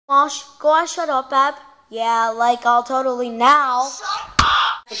Smosh, go Ishutup app. Yeah, like I'll totally now. Shut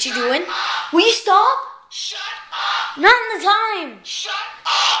up! What you doing? Will you stop? Shut up! Not in the time. Shut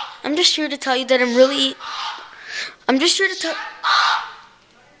up! I'm just here to tell you that I'm just here to tell.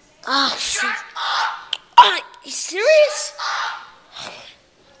 Oh, Shut up! you serious?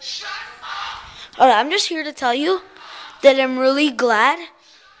 Shut up! Alright, I'm just here to tell you that I'm really glad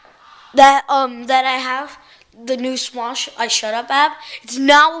that that I have the new Smosh Ishutup app. It's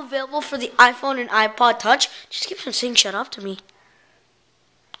now available for the iPhone and iPod Touch. Just keeps on saying shut up to me.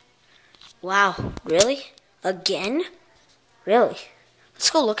 Wow, really? Again? Really? Let's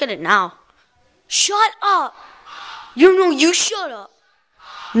go look at it now. Shut up! You shut up.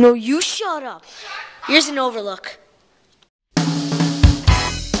 No, you shut up. Here's an overlook.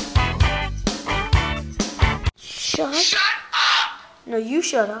 Shut up! No, you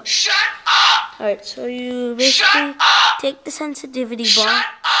shut up. Shut up! Alright, so you basically take the sensitivity bar,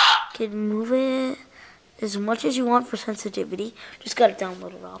 can move it as much as you want for sensitivity. Just gotta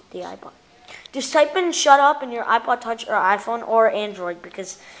download it off the iPod. Just type in shut up in your iPod Touch or iPhone or Android,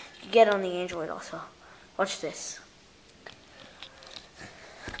 because you can get it on the Android also. Watch this.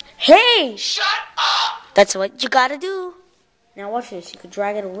 Hey! Shut up! That's what you gotta do. Now watch this. You could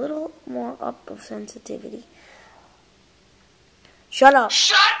drag it a little more up of sensitivity. Shut up.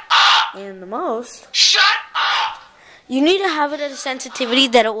 Shut up! And the most. Shut up! You need to have it at a sensitivity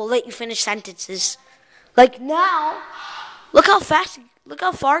that it will let you finish sentences. Like now, look how far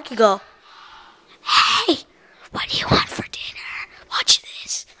it can go. Hey, what do you want for dinner? Watch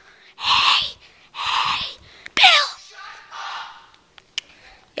this. Hey, Bill.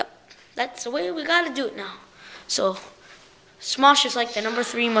 Yep, that's the way we gotta do it now. So, Smosh is like the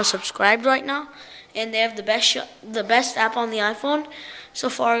 #3 most subscribed right now, and they have the best app on the iPhone so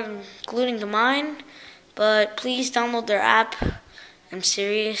far, including the mine. But please download their app. I'm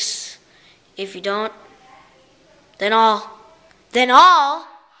serious. If you don't, then all.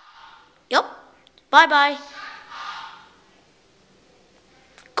 Yep. Bye-bye.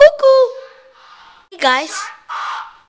 Cuckoo. Hey, guys.